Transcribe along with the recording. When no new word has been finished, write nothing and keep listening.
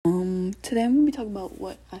today I'm going to be talking about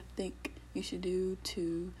what I think you should do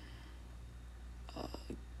to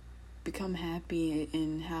become happy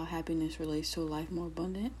and how happiness relates to a life more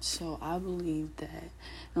abundant. So I believe that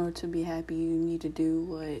in order to be happy, you need to do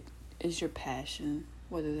what is your passion,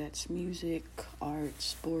 whether that's music, art,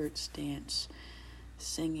 sports, dance,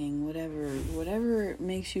 singing, whatever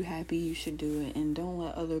makes you happy, you should do it, and don't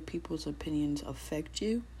let other people's opinions affect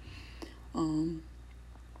you. I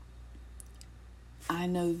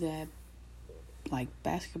know that like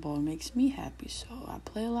basketball makes me happy, so I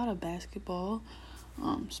play a lot of basketball.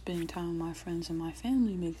 Spending time with my friends and my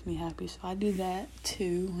family makes me happy, so I do that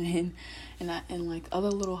too. And like other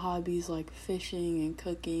little hobbies like fishing and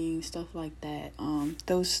cooking, stuff like that.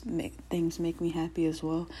 Those things make me happy as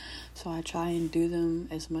well. So I try and do them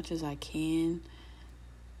as much as I can.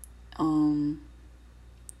 I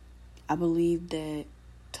believe that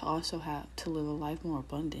to also have to live a life more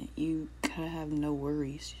abundant, you gotta have no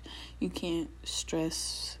worries. You can't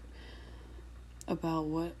stress about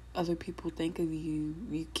what other people think of you.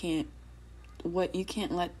 You can't let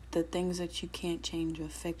the things that you can't change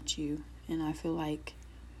affect you. And I feel like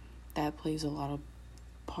that plays a lot of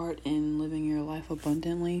part in living your life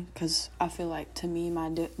abundantly, because I feel like, to me, my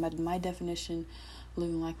definition of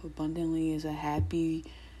living life abundantly is a happy,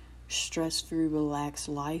 stress-free, relaxed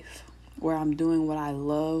life where I'm doing what I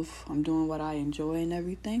love, I'm doing what I enjoy and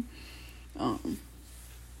everything.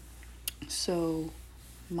 So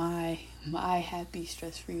my happy,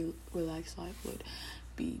 stress-free, relaxed life would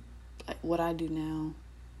be like what I do now: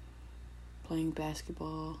 playing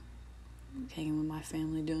basketball, hanging with my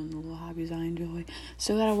family, doing the little hobbies I enjoy.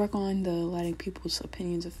 Still gotta work on the letting people's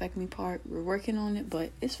opinions affect me part. We're working on it,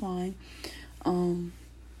 but it's fine.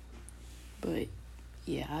 But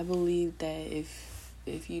yeah, I believe that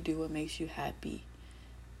if you do what makes you happy,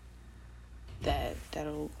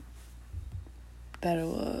 that'll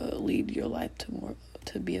lead your life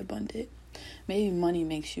to be abundant. Maybe money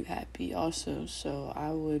makes you happy also, so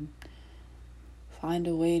I would find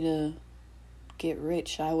a way to get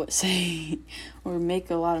rich, I would say, or make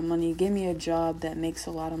a lot of money. Give me a job that makes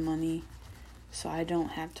a lot of money so I don't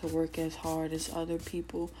have to work as hard as other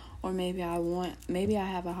people. Or maybe I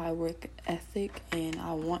have a high work ethic and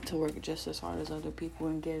I want to work just as hard as other people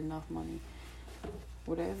and get enough money.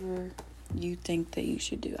 Whatever you think that you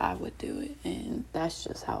should do, I would do it. And that's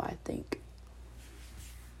just how I think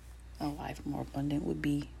a life more abundant would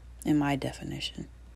be in my definition.